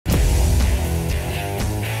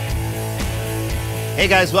Hey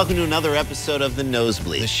guys, welcome to another episode of The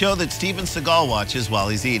Nosebleed, the show that Steven Seagal watches while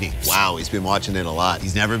he's eating. Wow, he's been watching it a lot.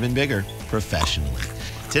 He's never been bigger, professionally.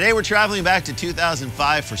 Today we're traveling back to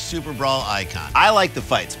 2005 for Superbrawl Icon. I like the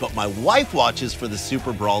fights, but my wife watches for the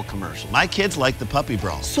Superbrawl commercial. My kids like the puppy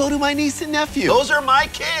brawl. So do my niece and nephew. Those are my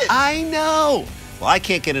kids. I know. Well, I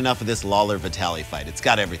can't get enough of this Lawler Vitale fight. It's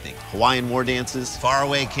got everything. Hawaiian war dances,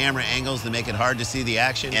 faraway camera angles that make it hard to see the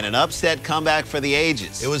action, and an upset comeback for the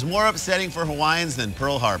ages. It was more upsetting for Hawaiians than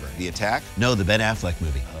Pearl Harbor. The Attack? No, the Ben Affleck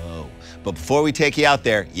movie. Oh, but before we take you out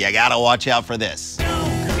there, you gotta watch out for this.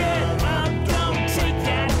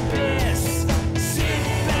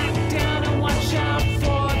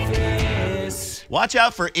 Watch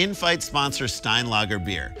out for in-fight sponsor Steinlager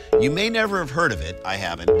beer. You may never have heard of it, I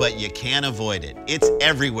haven't, but you can't avoid it. It's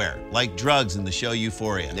everywhere, like drugs in the show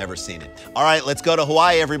Euphoria. Never seen it. All right, let's go to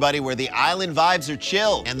Hawaii, everybody, where the island vibes are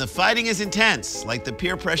chill. And the fighting is intense, like the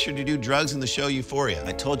peer pressure to do drugs in the show Euphoria.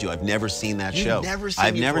 I told you, I've never seen that show. You've never seen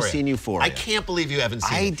I've Euphoria. never seen Euphoria. I can't believe you haven't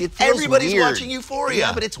seen it. It feels Everybody's weird. watching Euphoria.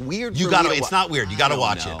 Yeah, but it's weird You for gotta, me to it's not weird. You gotta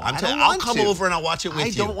watch it. I'll come over and I'll watch it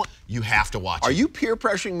with you. You have to watch it. Are you peer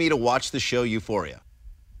pressuring me to watch the show Euphoria?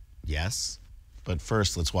 Yes, but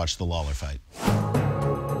first let's watch the Lawler fight.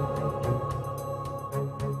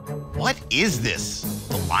 What is this?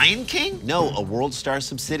 The Lion King? No, a World Star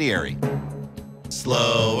subsidiary.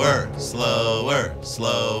 Slower, slower,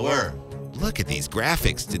 slower. Look at these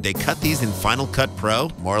graphics. Did they cut these in Final Cut Pro?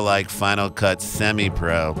 More like Final Cut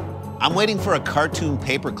Semi-Pro. I'm waiting for a cartoon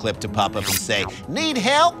paperclip to pop up and say, "Need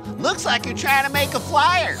help? Looks like you're trying to make a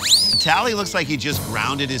flyer." Vitale looks like he just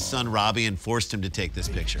grounded his son Robbie and forced him to take this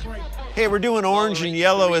picture. Hey, we're doing orange and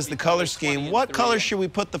yellow as the color scheme. What color should we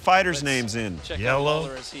put the fighters' names in? Yellow.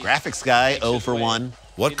 Graphics guy, 0 for 1.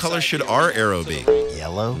 What color should our arrow be?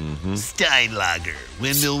 Yellow. Steinlager,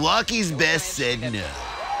 when Milwaukee's best said no.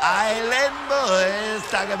 Island boys,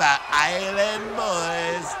 talk about island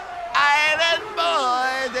boys. Island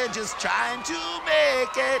boys, they're just trying to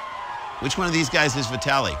make it. Which one of these guys is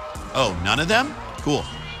Vitale? Oh, none of them? Cool.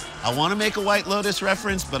 I want to make a White Lotus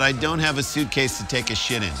reference, but I don't have a suitcase to take a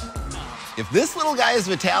shit in. If this little guy is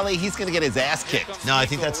Vitale, he's gonna get his ass kicked. No, I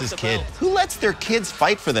think that's his kid. Who lets their kids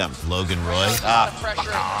fight for them? Logan Roy.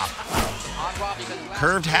 Fuck off.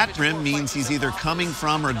 Curved hat brim means he's either coming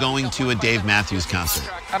from or going to a Dave Matthews concert.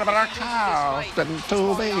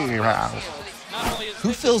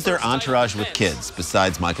 Who fills their entourage with kids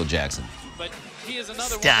besides Michael Jackson?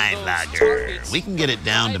 Steinlager. We can get it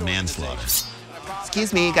down to manslaughter.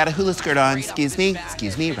 Excuse me, got a hula skirt on. Excuse me,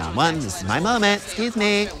 round one. This is my moment. Excuse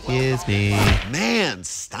me. Man,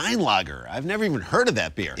 Steinlager. I've never even heard of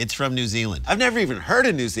that beer. It's from New Zealand. I've never even heard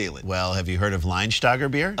of New Zealand. Well, have you heard of Leinsteiger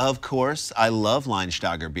beer? Of course, I love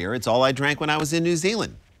Leinsteiger beer. It's all I drank when I was in New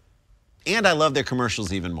Zealand. And I love their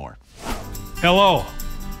commercials even more. Hello,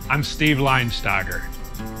 I'm Steve Leinsteiger.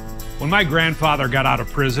 When my grandfather got out of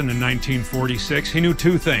prison in 1946, he knew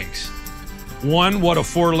two things. One, what a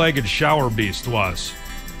four-legged shower beast was.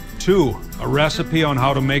 Two, a recipe on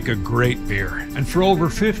how to make a great beer. And for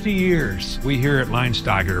over 50 years, we here at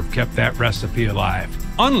Leinsteiger have kept that recipe alive.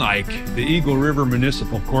 Unlike the Eagle River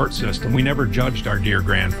Municipal Court system, we never judged our dear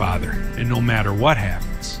grandfather. And no matter what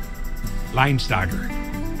happens, Leinsteiger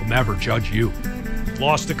will never judge you.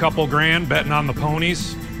 Lost a couple grand betting on the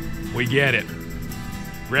ponies? We get it.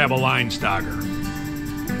 Grab a Leinsteiger.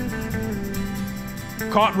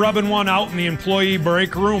 Caught rubbing one out in the employee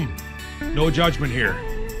break room? No judgment here.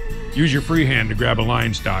 Use your free hand to grab a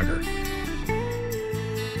Leinsteiger.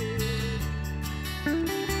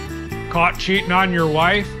 Caught cheating on your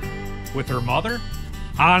wife with her mother?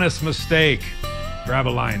 Honest mistake. Grab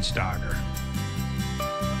a Leinsteiger.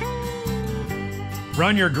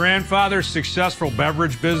 Run your grandfather's successful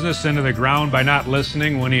beverage business into the ground by not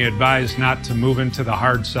listening when he advised not to move into the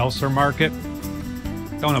hard seltzer market?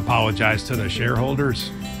 Don't apologize to the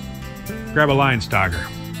shareholders. Grab a Leinsteiger.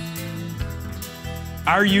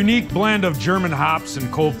 Our unique blend of German hops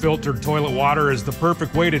and cold-filtered toilet water is the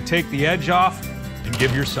perfect way to take the edge off and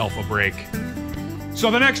give yourself a break.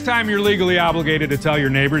 So the next time you're legally obligated to tell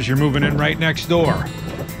your neighbors you're moving in right next door.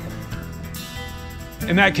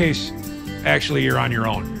 In that case, actually, you're on your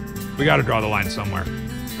own. We gotta draw the line somewhere.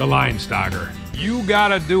 The Leinsteiger. You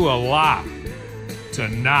gotta do a lot to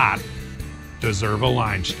not deserve a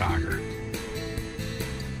Leinsteiger.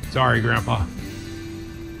 Sorry, Grandpa.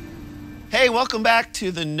 Hey, welcome back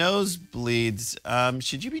to the Nosebleeds.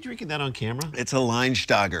 Should you be drinking that on camera? It's a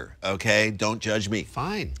Leinsteiger, okay? Don't judge me.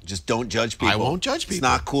 Fine. Just don't judge people. I won't judge people. It's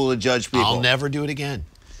not cool to judge people. I'll never do it again.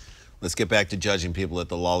 Let's get back to judging people at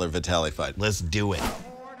the Lawler Vitale fight. Let's do it.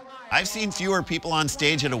 I've seen fewer people on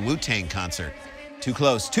stage at a Wu-Tang concert. Too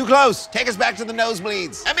close, too close. Take us back to the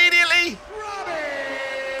nosebleeds. Immediately.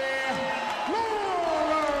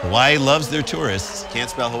 Hawaii loves their tourists. Can't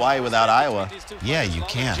spell Hawaii without Iowa. Yeah, you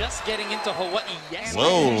can. Just getting into Hawaii, yes.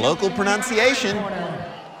 Whoa, local pronunciation.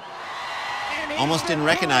 Almost didn't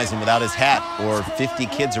recognize him without his hat or 50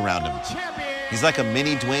 kids around him. He's like a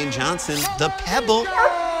mini Dwayne Johnson, the Pebble.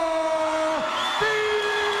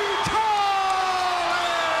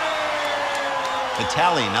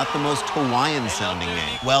 Vitale, not the most Hawaiian sounding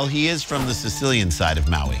name. Well, he is from the Sicilian side of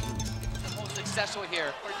Maui.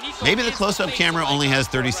 Maybe the close-up camera only has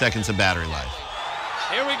 30 seconds of battery life.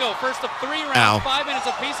 Here we go, first of 3 rounds, Ow. 5 minutes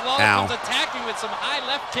apiece. Lawler comes attacking with some high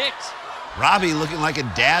left kicks. Robbie looking like a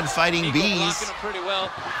dad fighting Niko bees. blocking him pretty well.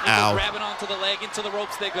 Niko Ow. grabbing onto the leg, into the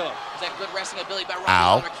ropes they go. Is that good wrestling ability by Robbie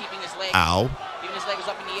Ow. Lawler, keeping his leg, Ow. keeping his leg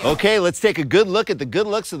up in the air. Okay, let's take a good look at the good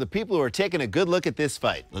looks of the people who are taking a good look at this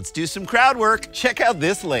fight. Let's do some crowd work. Check out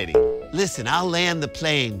this lady. Listen, I'll land the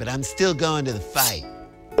plane, but I'm still going to the fight.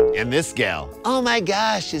 And this gal. Oh my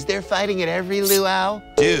gosh, is there fighting at every luau?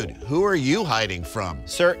 Dude, who are you hiding from?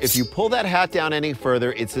 Sir, if you pull that hat down any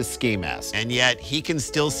further, it's a ski mask. And yet, he can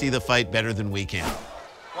still see the fight better than we can.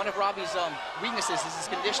 One of Robbie's weaknesses is his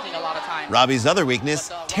conditioning a lot of times. Robbie's other weakness,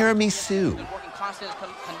 tiramisu. He's been working constant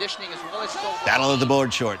conditioning as well as Battle of the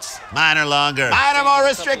board shorts. Mine are longer. Mine are more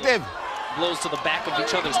restrictive. Blows to the back of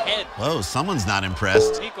each other's head. Whoa, someone's not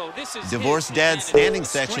impressed. Niko, this is Divorced his dad's advantage.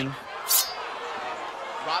 standing section.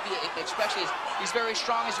 Robbie, especially, he's very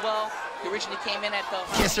strong as well. He originally came in at the...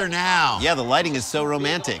 Kiss her now. Yeah, the lighting is so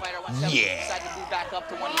romantic. Yeah. Decided to move back up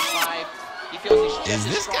to 185. He feels he's Is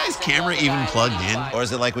this guy's camera even plugged in? Or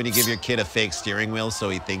is it like when you give your kid a fake steering wheel so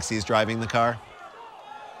he thinks he's driving the car?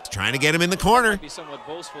 He's trying to get him in the corner. Be somewhat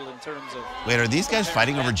boastful in terms of... Wait, are these guys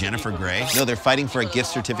fighting over Jennifer Grey? No, they're fighting for a gift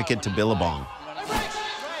certificate to Billabong.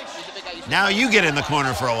 Now you get in the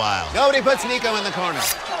corner for a while. Nobody puts Niko in the corner.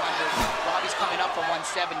 Robbie's coming up from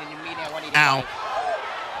 170 and you're meeting at 185.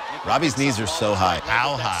 Ow. Robbie's knees are so high.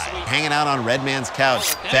 How high? Hanging out on Red Man's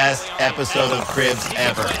couch. Best episode of Cribs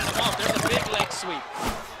ever. There's a big leg sweep.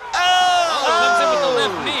 Oh! Comes in with the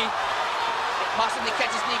left knee. It possibly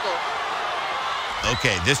catches Niko.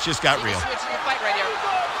 Okay, this just got real. Switches the fight right here.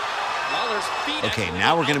 Lawler's feet Okay, actually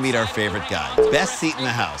now we're gonna meet our outside favorite the guy. ring. Best seat in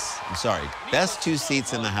the house. I'm sorry, best 2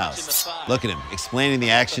 seats in the house. Look at him, explaining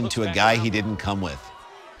the action to a guy he didn't come with.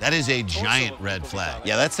 That is a giant red flag.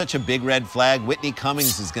 Yeah, that's such a big red flag, Whitney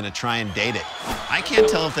Cummings is gonna try and date it. I can't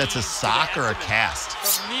tell if that's a sock or a cast.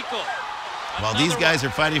 From Niko. While these guys are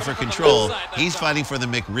fighting for control, he's fighting for the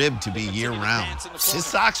McRib to be year-round. His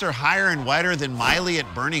socks are higher and wider than Miley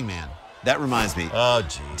at Burning Man. That reminds me. Oh,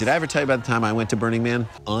 geez. Did I ever tell you about the time I went to Burning Man?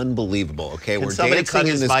 Unbelievable. Okay, we're dancing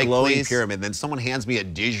in this glowing pyramid, then someone hands me a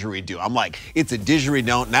didgeridoo. I'm like, it's a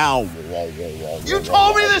didgeridoo now. You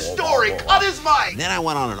told me this story. Cut his mic. Then I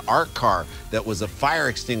went on an art car that was a fire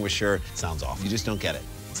extinguisher. Sounds awful. You just don't get it.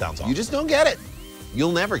 Sounds awful. You just don't get it.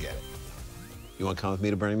 You'll never get it. You want to come with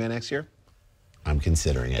me to Burning Man next year? I'm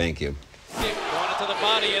considering it. Thank you.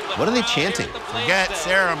 What are they chanting? Forget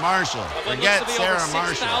Sarah Marshall. Forget Sarah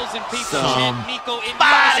Marshall. Somebody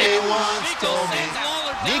once told me.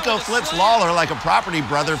 Niko flips Lawler like a property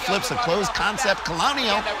brother flips a closed concept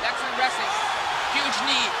colonial. Excellent wrestling. Huge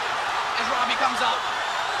knee as Robbie comes up.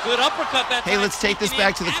 Good uppercut that time. Hey, let's take this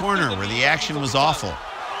back to the corner where the action was awful.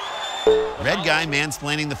 Red guy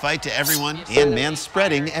mansplaining the fight to everyone and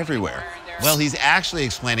manspreading everywhere. Well, he's actually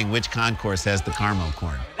explaining which concourse has the caramel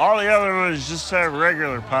corn. All the other ones just have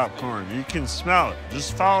regular popcorn. You can smell it.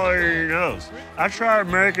 Just follow your nose. I tried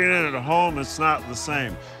making it at home. It's not the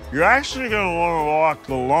same. You're actually going to want to walk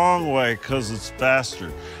the long way because it's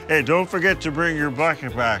faster. Hey, don't forget to bring your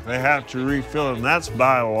bucket back. They have to refill it, and that's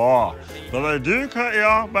by law. But they do cut you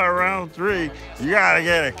off by round 3. You got to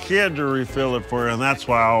get a kid to refill it for you, and that's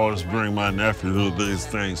why I always bring my nephew to these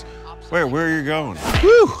things. Wait, where are you going?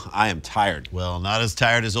 Whew, I am tired. Well, not as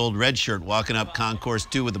tired as old Red Shirt walking up Concourse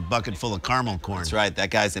 2 with a bucket full of caramel corn. That's right, that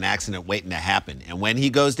guy's an accident waiting to happen. And when he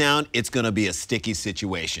goes down, it's gonna be a sticky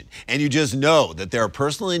situation. And you just know that there are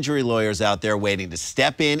personal injury lawyers out there waiting to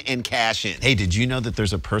step in and cash in. Hey, did you know that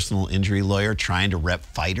there's a personal injury lawyer trying to rep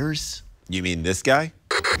fighters? You mean this guy?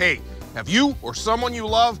 Hey, have you or someone you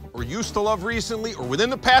love or used to love recently or within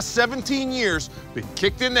the past 17 years been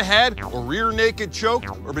kicked in the head or rear naked choked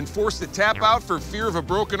or been forced to tap out for fear of a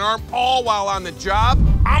broken arm, all while on the job?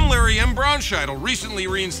 I'm Larry M. Brownscheidel, recently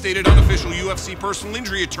reinstated unofficial UFC personal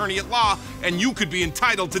injury attorney at law, and you could be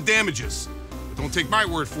entitled to damages. But don't take my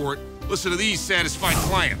word for it. Listen to these satisfied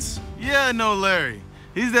clients. Yeah, I know Larry.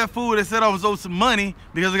 He's that fool that said I was owed some money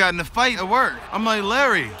because I got in a fight at work. I'm like,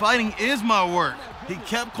 Larry, fighting is my work. He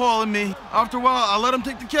kept calling me. After a while, I let him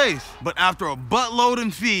take the case. But after a buttload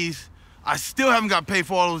in fees, I still haven't got paid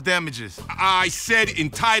for all those damages. I said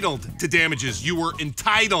entitled to damages. You were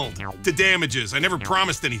entitled to damages. I never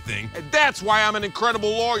promised anything. And that's why I'm an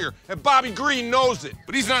incredible lawyer. And Bobby Green knows it.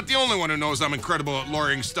 But he's not the only one who knows I'm incredible at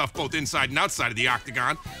lawyering stuff both inside and outside of the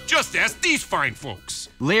octagon. Just ask these fine folks.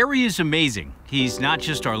 Larry is amazing. He's not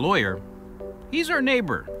just our lawyer, he's our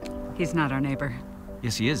neighbor. He's not our neighbor.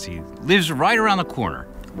 Yes, he is. He lives right around the corner.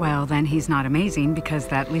 Well, then he's not amazing because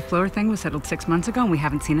that leaf blower thing was settled 6 months ago and we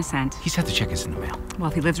haven't seen a cent. He's had the check us in the mail. Well,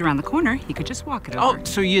 if he lives around the corner, he could just walk it over. Oh,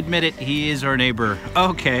 so you admit it, he is our neighbor.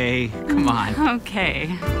 Okay, come on.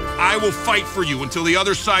 Okay. I will fight for you until the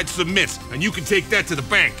other side submits, and you can take that to the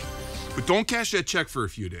bank. But don't cash that check for a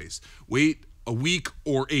few days. Wait a week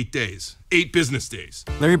or 8 days. 8 business days.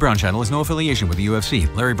 Larry Brown Channel has no affiliation with the UFC.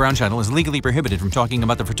 Larry Brown Channel is legally prohibited from talking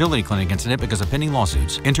about the fertility clinic incident because of pending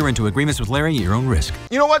lawsuits. Enter into agreements with Larry at your own risk.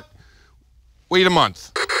 You know what? Wait a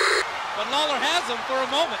month. But Lawler has him for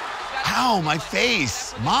a moment. Ow, my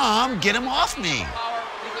face. Mom, get him off me.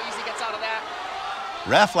 Niko easily gets out of that.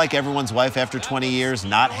 Ref, like everyone's wife after 20 years,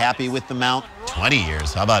 not happy with the mount. 20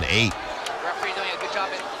 years, how about 8? Referee doing a good job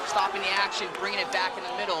at stopping the action, bringing it back in the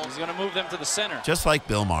middle. He's going to move them to the center. Just like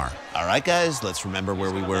Bill Maher. All right, guys, let's remember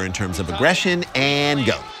where we were in terms of aggression and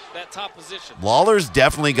go. That top position. Lawler's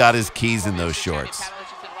definitely got his keys in those shorts.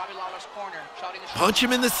 Punch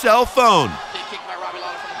him in the cell phone.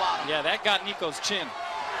 Yeah, that got Niko's chin.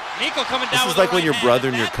 Niko coming down. This is like when your brother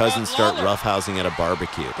and your cousin start roughhousing at a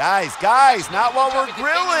barbecue. Guys, not while we're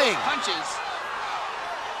grilling.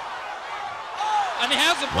 And he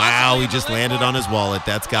has him. Wow, he just landed on his wallet.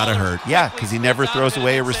 That's gotta hurt. Yeah, because he never throws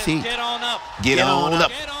away a receipt. Get on up. Get on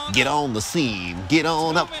up. Get on the scene. Get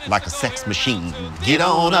on up like a sex machine. Get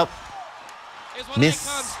on up. Miss.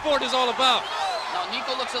 Sport is all about. Now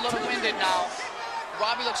Niko looks a little winded now.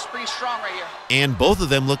 Robbie looks pretty strong right here. And both of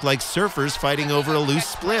them look like surfers fighting over a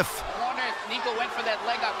loose spliff. I wonder if Niko went for that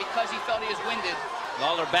leg out because he felt he was winded.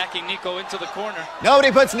 Lawler backing Niko into the corner.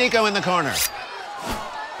 Nobody puts Niko in the corner.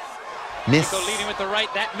 Miss. Niko leading with the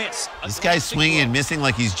right, that miss. This guy's swinging and missing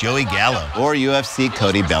like he's Joey Gallo or UFC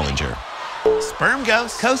Cody Bellinger. Sperm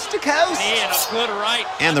ghost, coast to coast. And a good right.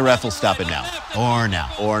 And the ref will stop it now. Or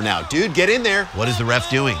now. Dude, get in there. What is the ref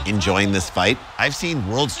doing? Enjoying this fight? I've seen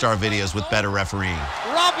World Star videos with better refereeing.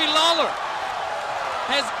 Robbie Lawler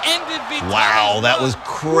has ended Vitale's Wow, that was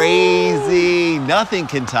crazy. Nothing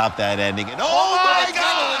can top that ending. And oh my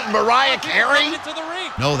God! Mariah Carey?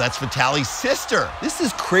 No, that's Vitale's sister. This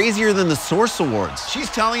is crazier than the Source Awards. She's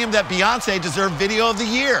telling him that Beyonce deserved Video of the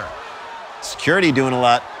Year. Security doing a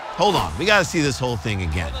lot. Hold on, we gotta see this whole thing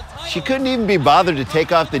again. She couldn't even be bothered to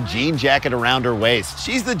take off the jean jacket around her waist.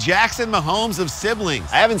 She's the Jackson Mahomes of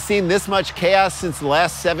siblings. I haven't seen this much chaos since the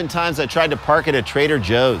last 7 times I tried to park at a Trader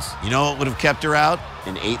Joe's. You know what would have kept her out?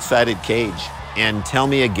 An 8-sided cage. And tell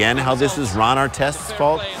me again how this is Ron Artest's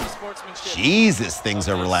fault? Jesus, things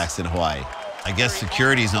are relaxed in Hawaii. I guess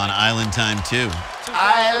security's on island time too.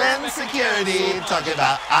 Island security, talking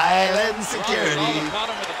about island security.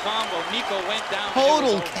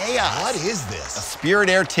 Total chaos. What is this? A Spirit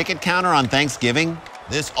Air ticket counter on Thanksgiving?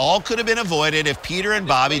 This all could have been avoided if Peter and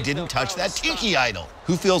Bobby didn't touch that tiki idol.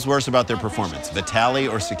 Who feels worse about their performance, Vitale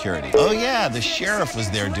or security? Oh yeah, the sheriff was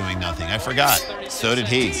there doing nothing. I forgot. So did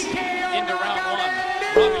he. Into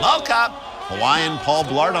round 1. Mall cop. Hawaiian Paul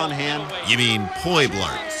Blart on hand. You mean Poi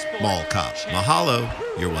Blart. Mall cop. Mahalo.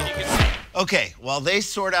 You're welcome. Okay, while they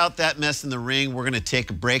sort out that mess in the ring, we're going to take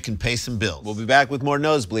a break and pay some bills. We'll be back with more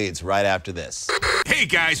Nosebleeds right after this. Hey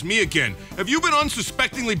guys, me again. Have you been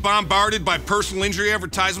unsuspectingly bombarded by personal injury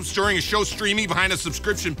advertisements during a show streaming behind a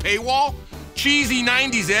subscription paywall? Cheesy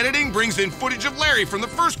 90s editing brings in footage of Larry from the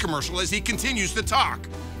first commercial as he continues to talk.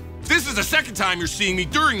 If this is the second time you're seeing me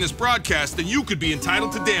during this broadcast, then you could be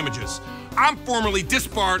entitled to damages. I'm formerly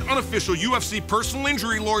disbarred, unofficial UFC personal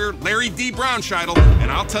injury lawyer Larry D. Brownscheitel, and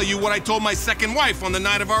I'll tell you what I told my second wife on the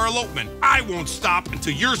night of our elopement. I won't stop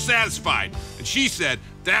until you're satisfied. And she said,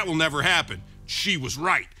 that will never happen. She was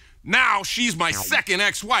right. Now she's my second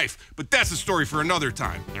ex-wife, but that's a story for another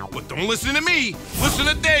time. But don't listen to me, listen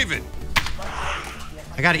to David.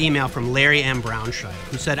 I got an email from Larry M. Brownscheitel,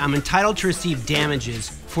 who said I'm entitled to receive damages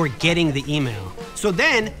for getting the email. So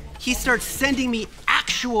then he starts sending me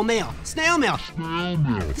actual mail, snail mail.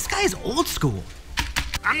 This guy is old school.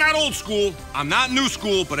 I'm not old school, I'm not new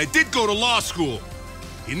school, but I did go to law school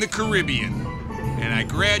in the Caribbean, and I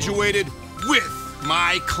graduated with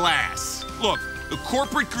my class. Look, The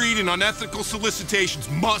corporate greed and unethical solicitations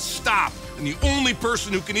must stop. And the only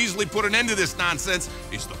person who can easily put an end to this nonsense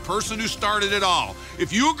is the person who started it all.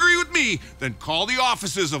 If you agree with me, then call the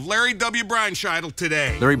offices of Larry W. Brownscheitel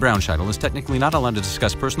today. Larry Brownscheitel is technically not allowed to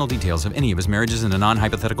discuss personal details of any of his marriages in a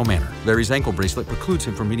non-hypothetical manner. Larry's ankle bracelet precludes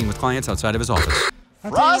him from meeting with clients outside of his office.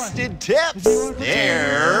 Frosted Tips,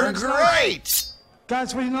 they're great.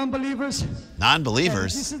 Guys, for you non-believers.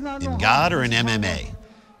 Non-believers? In God or in MMA?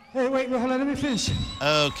 Hey, wait, hold on, let me finish.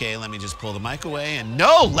 Okay, let me just pull the mic away and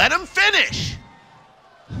no, let him finish.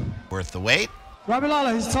 Worth the wait? Robbie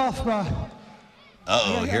Lawler, he's tough, bro.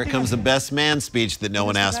 Uh-oh, here comes the best man speech that no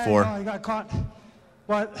one asked for. He got caught.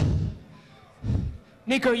 What?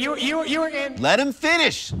 Niko, you were in. Let him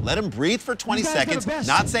finish. Let him breathe for 20 seconds,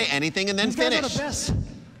 not say anything, and then finish. These guys are the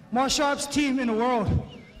best martial arts team in the world.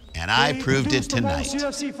 And I proved it tonight.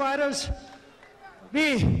 UFC fighters.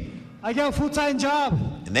 Me, I get a full-time job.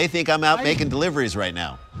 And they think I'm out making deliveries right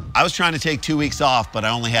now. I was trying to take 2 weeks off, but I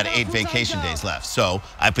only had 8 vacation days left. So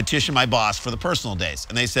I petitioned my boss for the personal days.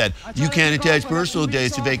 And they said, you can't attach personal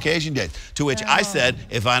days to vacation days. To which I said,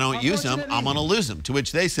 if I don't use them, I'm going to lose them. To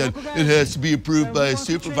which they said, it has to be approved by a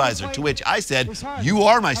supervisor. To which I said, you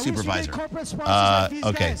are my supervisor.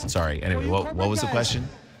 Okay, sorry. Anyway, what was the question?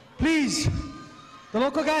 Please, the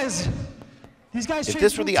local guys. These guys. If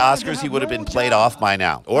this were the Oscars, he would have been played off by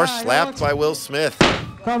now. Or slapped by Will Smith.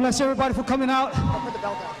 God bless everybody for coming out.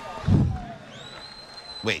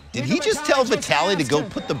 Wait, did he just tell Vitale to go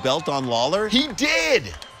put the belt on Lawler? He did!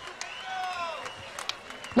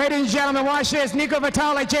 Ladies and gentlemen, watch this. Niko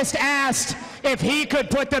Vitale just asked if he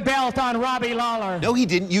could put the belt on Robbie Lawler. No, he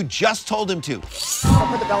didn't. You just told him to. I'll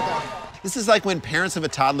put the belt on. This is like when parents of a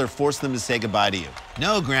toddler force them to say goodbye to you.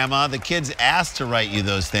 No, Grandma, the kids asked to write you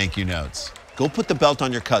those thank you notes. Go put the belt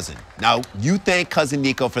on your cousin. Now, you thank Cousin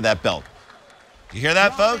Niko for that belt. You hear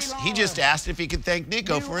that, folks? He just asked if he could thank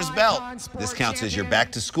Niko for his belt. This counts as your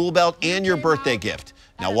back-to-school belt and your birthday gift.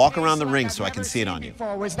 Now walk around the ring so I can see it on you.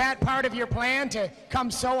 Was that part of your plan to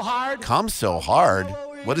come so hard? Come so hard?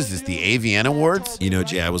 What is this, the AVN Awards? You know,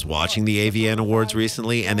 Jay, I was watching the AVN Awards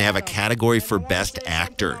recently, and they have a category for Best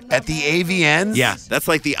Actor. At the AVNs? Yeah, that's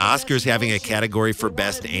like the Oscars having a category for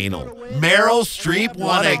Best Anal. Meryl Streep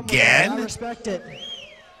won again? I respect it.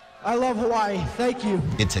 I love Hawaii. Thank you.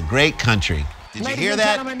 It's a great country. Did you hear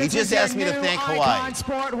that? He just asked me to thank Hawaii.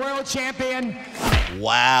 Sport world champion.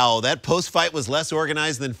 Wow, that post-fight was less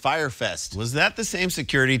organized than Firefest. Was that the same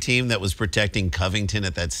security team that was protecting Covington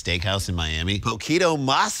at that steakhouse in Miami? Poquito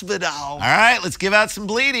Masvidal. All right, let's give out some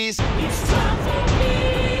bleedies. It's time for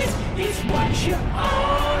bleeds. It's what you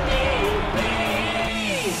only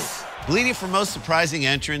bleeds. Bleeding for most surprising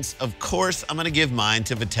entrance, of course, I'm gonna give mine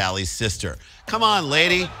to Vitale's sister. Come on,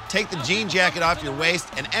 lady, take the jean jacket off your waist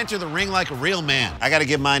and enter the ring like a real man. I gotta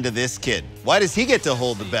give mine to this kid. Why does he get to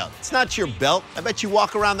hold the belt? It's not your belt. I bet you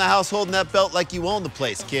walk around the house holding that belt like you own the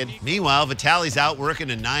place, kid. Meanwhile, Vitale's out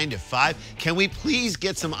working a 9 to 5. Can we please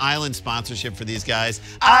get some island sponsorship for these guys?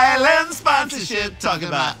 Island sponsorship, talk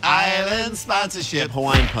about island sponsorship.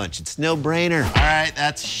 Hawaiian Punch, it's no brainer. All right,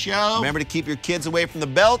 that's show. Remember to keep your kids away from the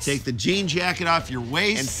belts. Take the jean jacket off your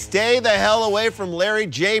waist. And stay the hell away from Larry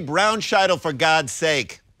J. Brownscheitel, for God's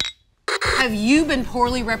sake. Have you been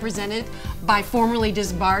poorly represented by formerly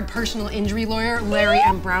disbarred personal injury lawyer Larry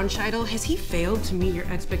M. Brownscheitel? Has he failed to meet your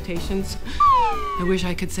expectations? I wish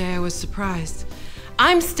I could say I was surprised.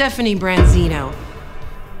 I'm Stephanie Branzino,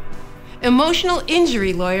 emotional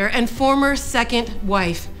injury lawyer and former second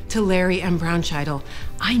wife to Larry M. Brownscheitel.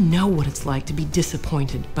 I know what it's like to be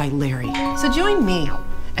disappointed by Larry. So join me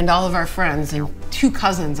and all of our friends and 2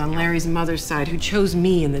 cousins on Larry's mother's side who chose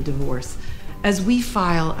me in the divorce as we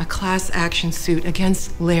file a class action suit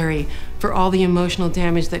against Larry for all the emotional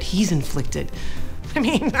damage that he's inflicted. I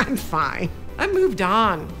mean, I'm fine. I moved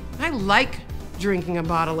on. I like drinking a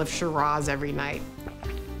bottle of Shiraz every night.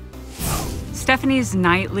 Stephanie's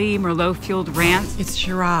nightly Merlot-fueled rants. It's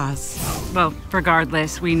Shiraz. Well,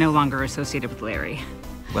 regardless, we no longer associated with Larry.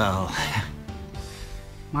 Well,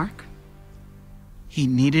 Mark? he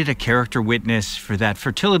needed a character witness for that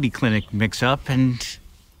fertility clinic mix-up, and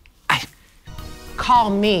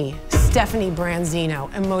Call me Stephanie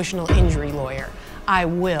Branzino, emotional injury lawyer. I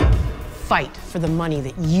will fight for the money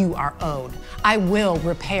that you are owed. I will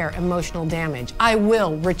repair emotional damage. I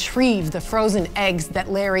will retrieve the frozen eggs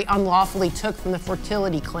that Larry unlawfully took from the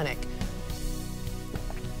fertility clinic.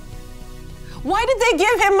 Why did they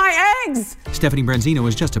give him my eggs? Stephanie Branzino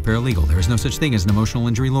is just a paralegal. There is no such thing as an emotional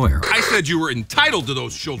injury lawyer. I said you were entitled to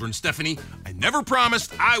those children, Stephanie. I never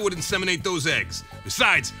promised I would inseminate those eggs.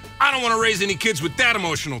 Besides, I don't want to raise any kids with that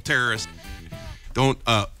emotional terrorist. Don't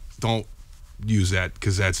use that,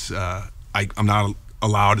 because that's I'm not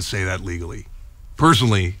allowed to say that legally.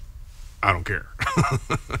 Personally, I don't care.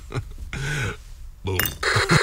 Boom.